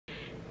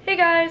Hey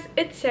guys,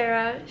 it's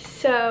Sarah.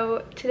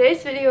 So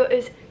today's video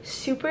is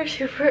super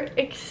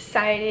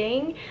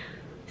exciting.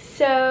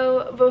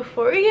 So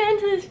before we get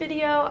into this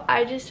video,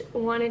 I just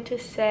wanted to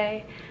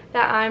say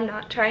that I'm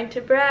not trying to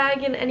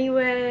brag in any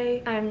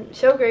way. I'm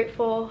so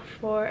grateful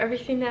for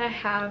everything that I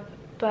have,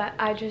 but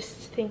I just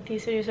think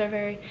these videos are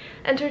very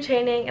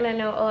entertaining and I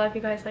know a lot of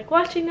you guys like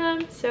watching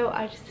them, so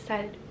I just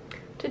decided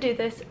to do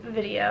this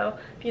video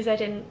because I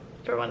didn't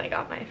for when I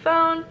got my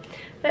phone.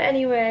 But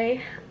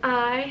anyway,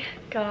 I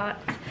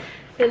got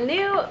the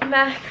new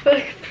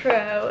MacBook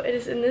Pro. It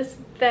is in this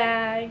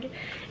bag,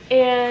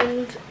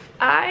 and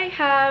I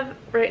have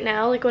right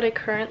now, like what I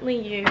currently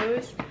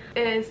use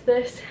is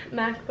this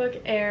MacBook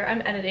Air.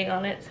 I'm editing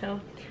on it, so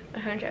my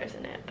hard drive's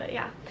in it, but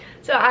yeah.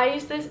 So I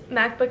use this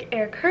MacBook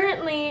Air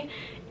currently,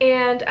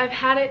 and I've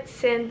had it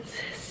since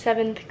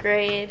 7th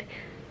grade,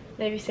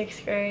 maybe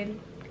 6th grade.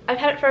 I've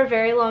had it for a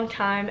very long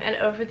time, and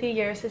over the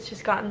years it's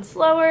just gotten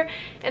slower,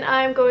 and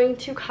I'm going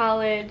to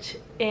college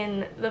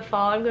in the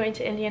fall. I'm going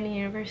to Indiana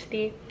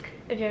University.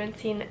 If you haven't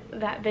seen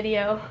that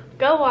video,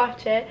 go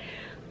watch it.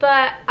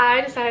 But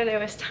I decided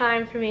it was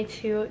time for me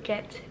to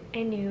get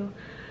a new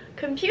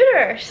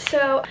computer,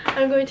 so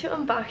I'm going to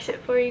unbox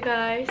it for you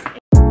guys.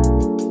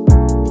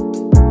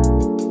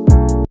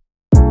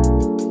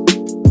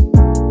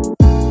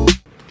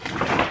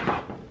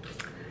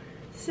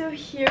 So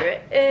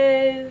here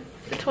is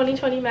the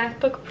 2020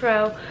 MacBook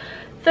Pro,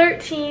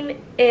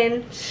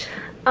 13-inch.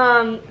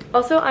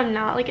 Also, I'm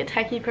not like a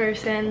techie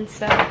person,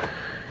 so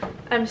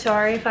I'm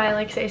sorry if I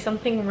like say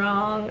something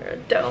wrong or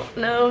don't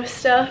know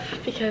stuff,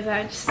 because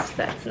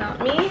that's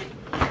not me.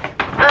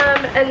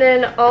 And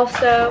then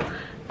also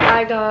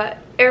I got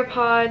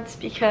AirPods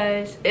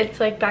because it's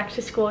like back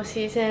to school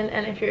season,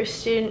 and if you're a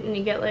student and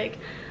you get like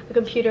a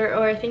computer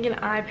or I think an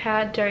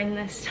iPad during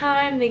this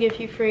time, they give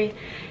you free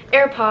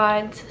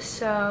AirPods,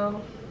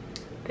 so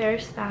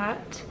there's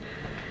that.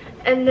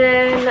 And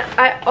then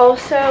I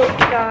also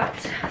got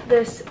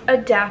this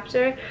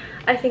adapter.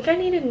 I think I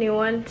need a new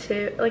one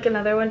too, like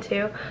another one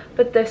too,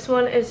 but this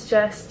one is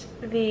just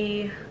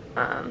the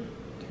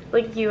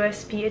like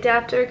USB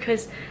adapter,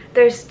 because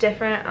there's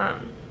different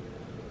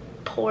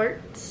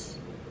ports,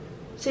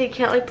 so you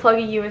can't like plug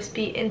a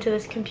USB into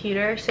this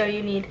computer, so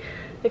you need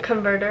the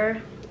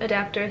converter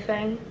adapter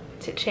thing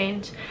to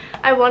change.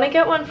 I want to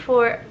get one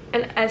for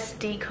an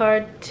SD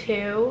card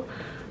too,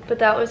 but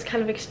that was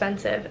kind of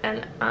expensive,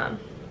 and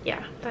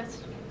yeah, that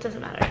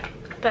doesn't matter.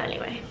 But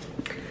anyway,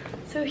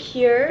 so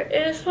here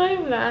is my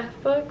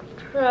MacBook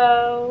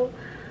Pro.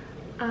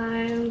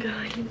 I'm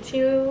going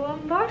to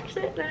unbox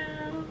it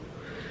now.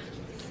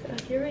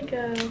 So here we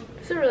go.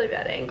 This is a really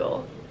bad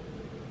angle.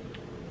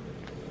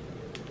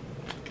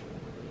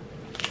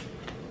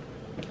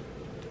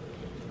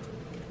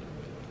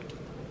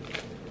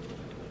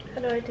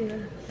 How do I do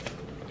this?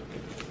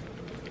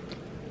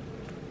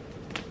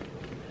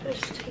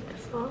 Just take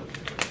this off.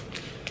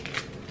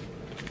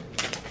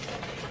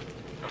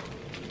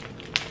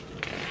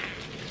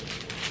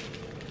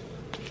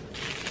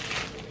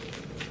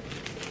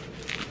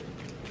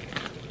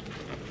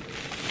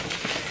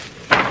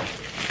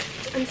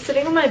 I'm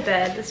sitting on my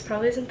bed. This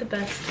probably isn't the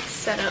best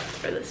setup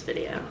for this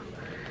video.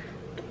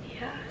 But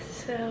yeah,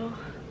 so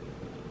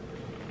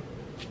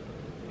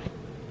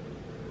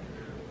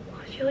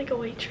I feel like a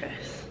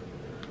waitress.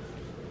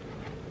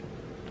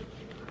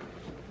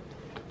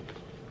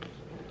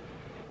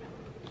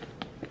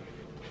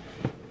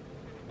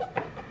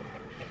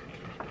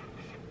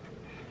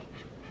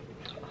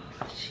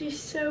 She's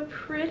so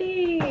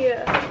pretty.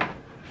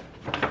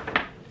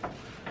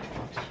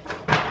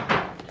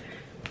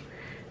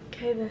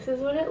 Okay, this is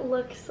what it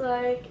looks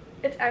like.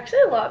 It's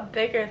actually a lot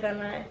bigger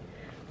than I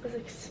was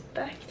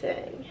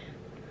expecting.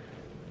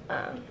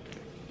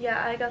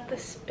 Yeah, I got the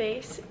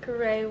space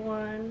gray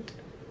one.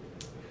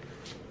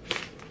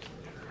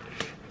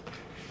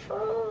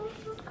 Oh,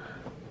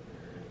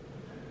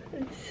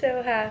 I'm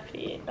so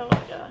happy. Oh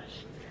my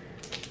gosh.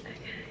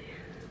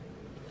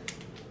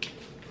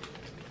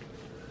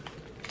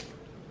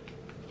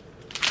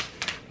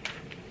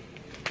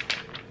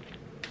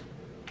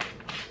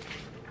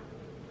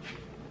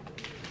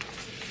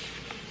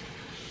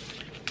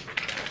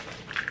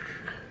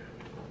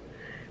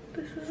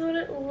 This is what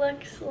it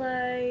looks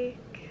like.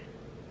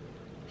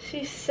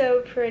 She's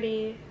so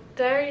pretty.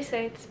 Did I already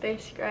say it's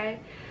space gray?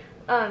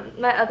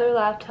 My other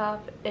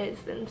laptop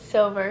is in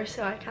silver,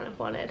 so I kind of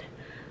wanted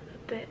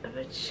a bit of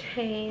a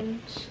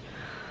change.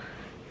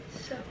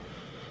 So,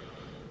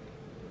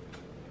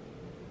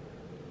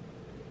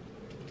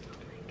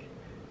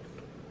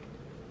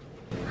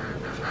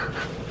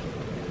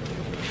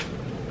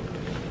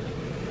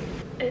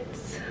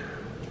 it's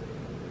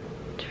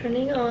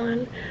turning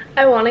on.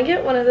 I want to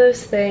get one of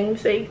those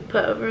things that you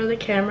put over the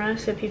camera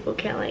so people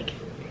can't like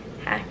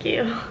hack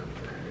you.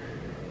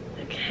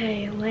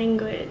 Okay,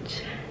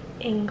 language.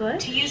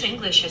 English. To use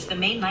English as the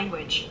main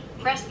language,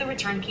 press the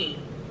return key.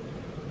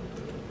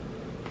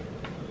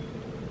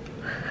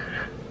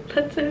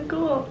 That's so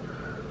cool.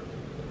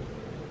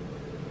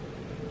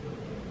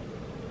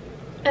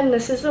 And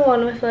this is the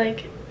one with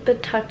like the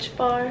touch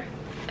bar.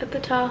 at the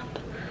top,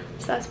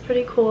 so that's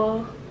pretty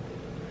cool.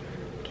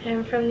 Okay,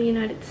 I'm from the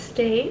United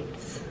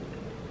States.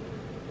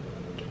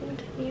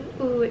 Continue.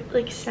 Ooh, it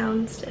like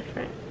sounds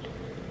different.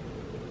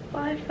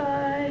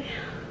 Wi-Fi.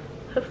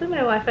 Hopefully my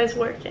Wi-Fi is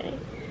working.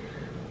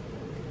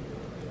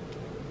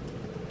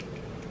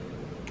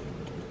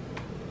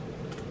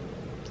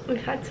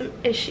 We've had some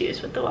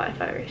issues with the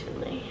Wi-Fi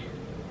recently.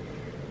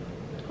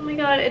 Oh my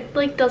god, it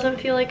like doesn't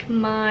feel like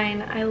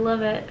mine. I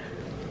love it.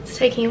 It's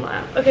taking a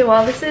while. Okay,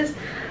 while this is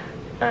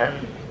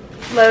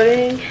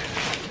loading,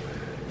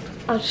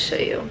 I'll just show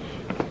you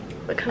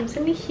what comes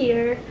into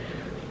here.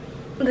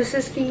 This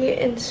is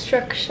the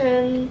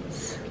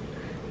instructions,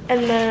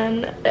 and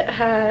then it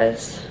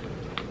has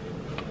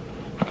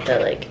the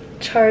like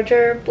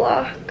charger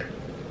block.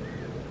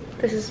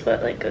 This is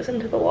what like goes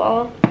into the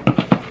wall,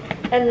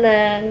 and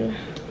then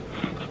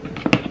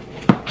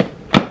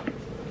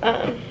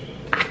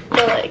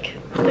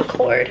the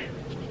cord.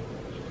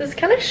 This is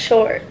kind of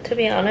short, to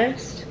be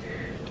honest.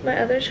 My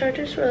other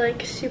chargers were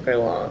like super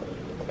long,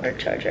 cord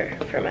charger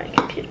for my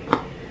computer.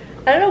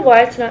 I don't know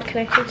why it's not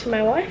connecting to my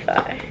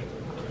Wi-Fi.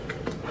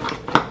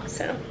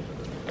 So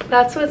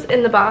that's what's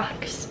in the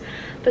box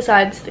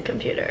besides the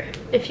computer,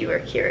 if you were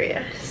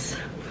curious.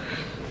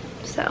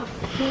 So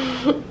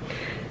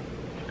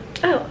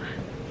oh,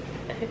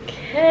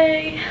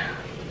 okay.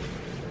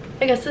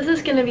 I guess this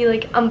is gonna be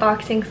like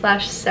unboxing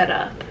slash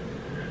setup,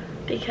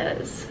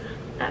 because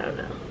I don't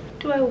know.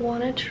 Do I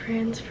want to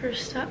transfer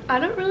stuff? I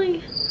don't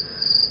really.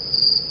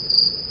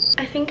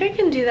 I think I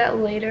can do that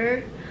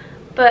later,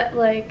 but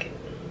like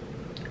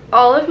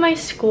all of my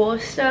school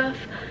stuff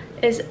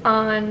is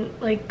on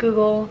like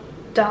Google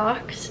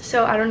Docs,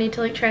 so I don't need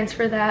to like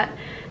transfer that,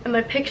 and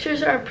my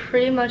pictures are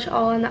pretty much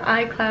all on the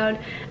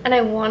iCloud, and I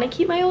want to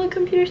keep my old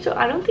computer, so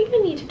I don't think I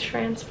need to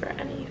transfer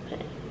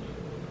anything.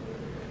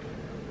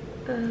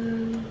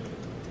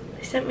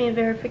 They sent me a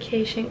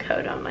verification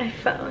code on my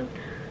phone,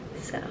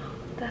 so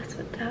that's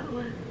what that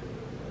was.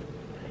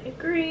 I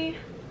agree.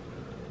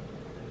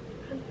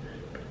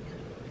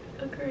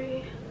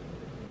 Agree.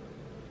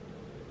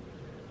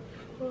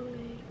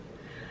 Fully.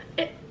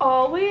 It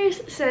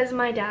always says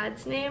my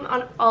dad's name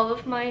on all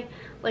of my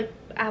like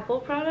Apple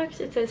products.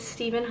 It says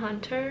Stephen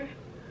Hunter,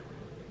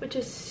 which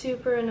is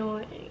super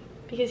annoying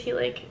because he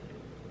like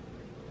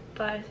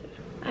buys it.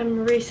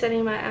 I'm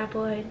resetting my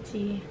Apple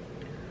ID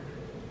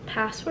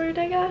password,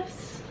 I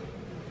guess.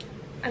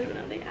 I don't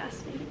know, they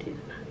asked me to do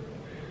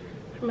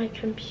that for my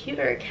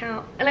computer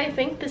account, and I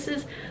think this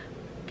is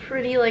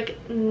pretty like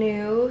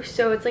new,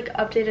 so it's like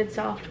updated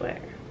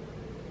software.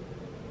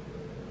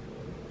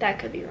 That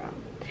could be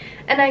wrong.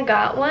 And I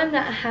got one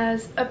that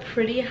has a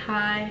pretty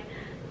high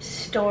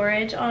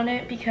storage on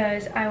it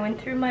because I went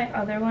through my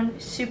other one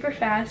super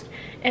fast,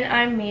 and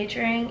I'm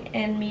majoring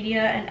in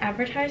media and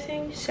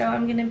advertising, so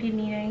I'm gonna be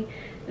needing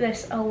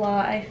this a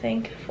lot, I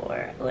think,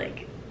 for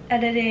like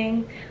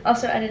editing,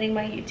 also editing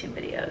my YouTube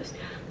videos.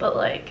 But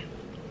like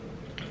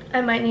I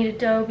might need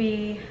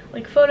Adobe,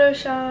 like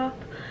Photoshop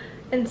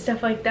and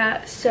stuff like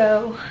that,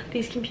 so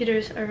these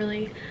computers are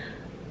really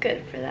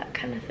good for that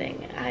kind of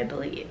thing, I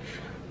believe.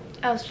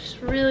 I was just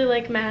really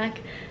like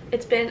Mac.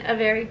 It's been a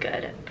very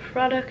good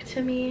product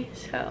to me,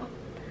 so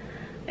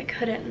I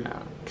couldn't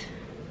not,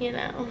 you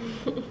know.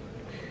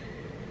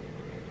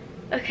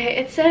 Okay,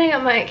 it's setting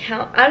up my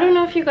account. I don't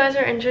know if you guys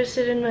are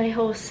interested in my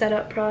whole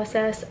setup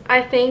process.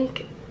 I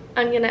think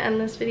I'm gonna end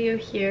this video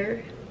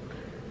here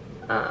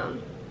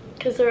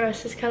because the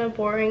rest is kind of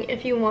boring.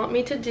 If you want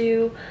me to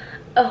do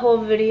a whole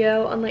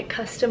video on like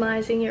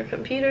customizing your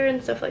computer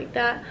and stuff like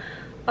that,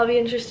 I'll be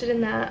interested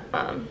in that.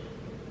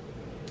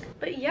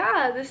 But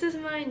yeah, this is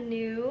my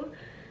new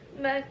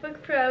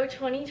MacBook Pro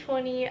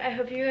 2020. I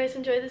hope you guys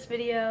enjoyed this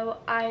video.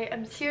 I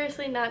am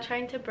seriously not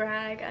trying to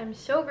brag. I'm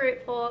so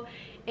grateful,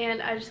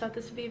 and I just thought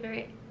this would be a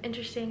very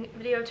interesting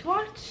video to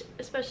watch,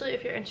 especially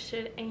if you're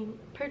interested in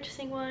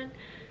purchasing one.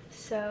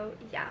 So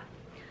yeah,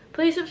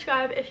 please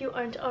subscribe if you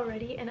aren't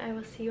already, and I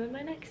will see you in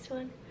my next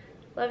one.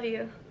 Love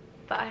you.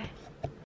 Bye.